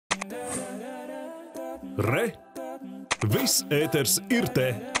Re! Viss ēters ir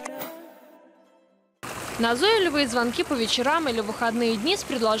te! Назойливые звонки по вечерам или выходные дни с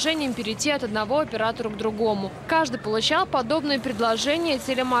предложением перейти от одного оператора к другому. Каждый получал подобные предложения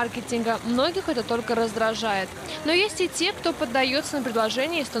телемаркетинга. Многих это только раздражает. Но есть и те, кто поддается на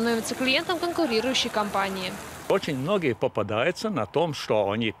предложение и становится клиентом конкурирующей компании. Очень многие попадаются на том,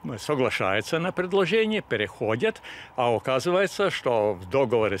 что они соглашаются на предложение, переходят, а оказывается, что в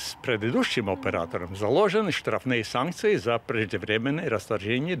договоре с предыдущим оператором заложены штрафные санкции за преждевременное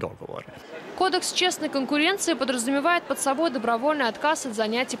расторжение договора. Кодекс честной конкуренции подразумевает под собой добровольный отказ от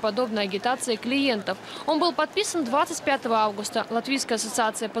занятий подобной агитации клиентов. Он был подписан 25 августа. Латвийская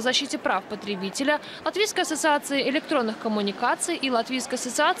ассоциация по защите прав потребителя, Латвийская ассоциация электронных коммуникаций и Латвийская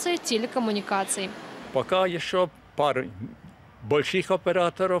ассоциация телекоммуникаций. Пока еще пару больших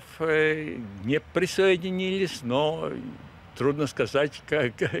операторов не присоединились, но трудно сказать,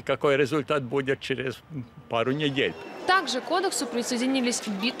 какой результат будет через пару недель. Также к кодексу присоединились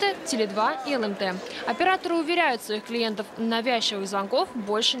Биты, Теле2 и ЛМТ. Операторы уверяют своих клиентов, навязчивых звонков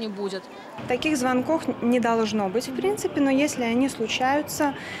больше не будет. Таких звонков не должно быть, в принципе, но если они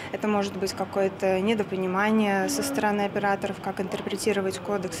случаются, это может быть какое-то недопонимание со стороны операторов, как интерпретировать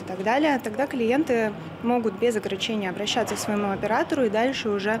кодекс и так далее, тогда клиенты могут без ограничения обращаться к своему оператору, и дальше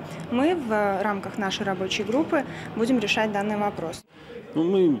уже мы в рамках нашей рабочей группы будем решать данный вопрос.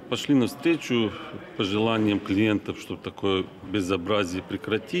 Мы пошли навстречу пожеланиям клиентов, чтобы такое безобразие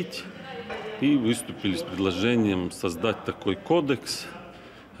прекратить, и выступили с предложением создать такой кодекс,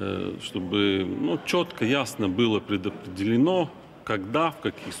 чтобы четко, ясно было предопределено, когда, в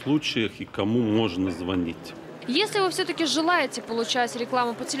каких случаях и кому можно звонить. Если вы все-таки желаете получать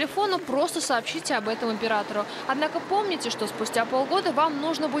рекламу по телефону, просто сообщите об этом оператору. Однако помните, что спустя полгода вам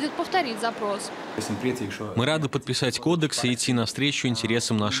нужно будет повторить запрос. Мы рады подписать кодекс и идти навстречу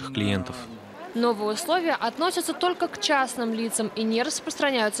интересам наших клиентов. Новые условия относятся только к частным лицам и не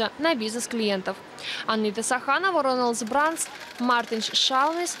распространяются на бизнес клиентов. Аннита Саханова, Роналдс Бранс, Мартин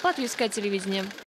Шалнис, Латвийское телевидение.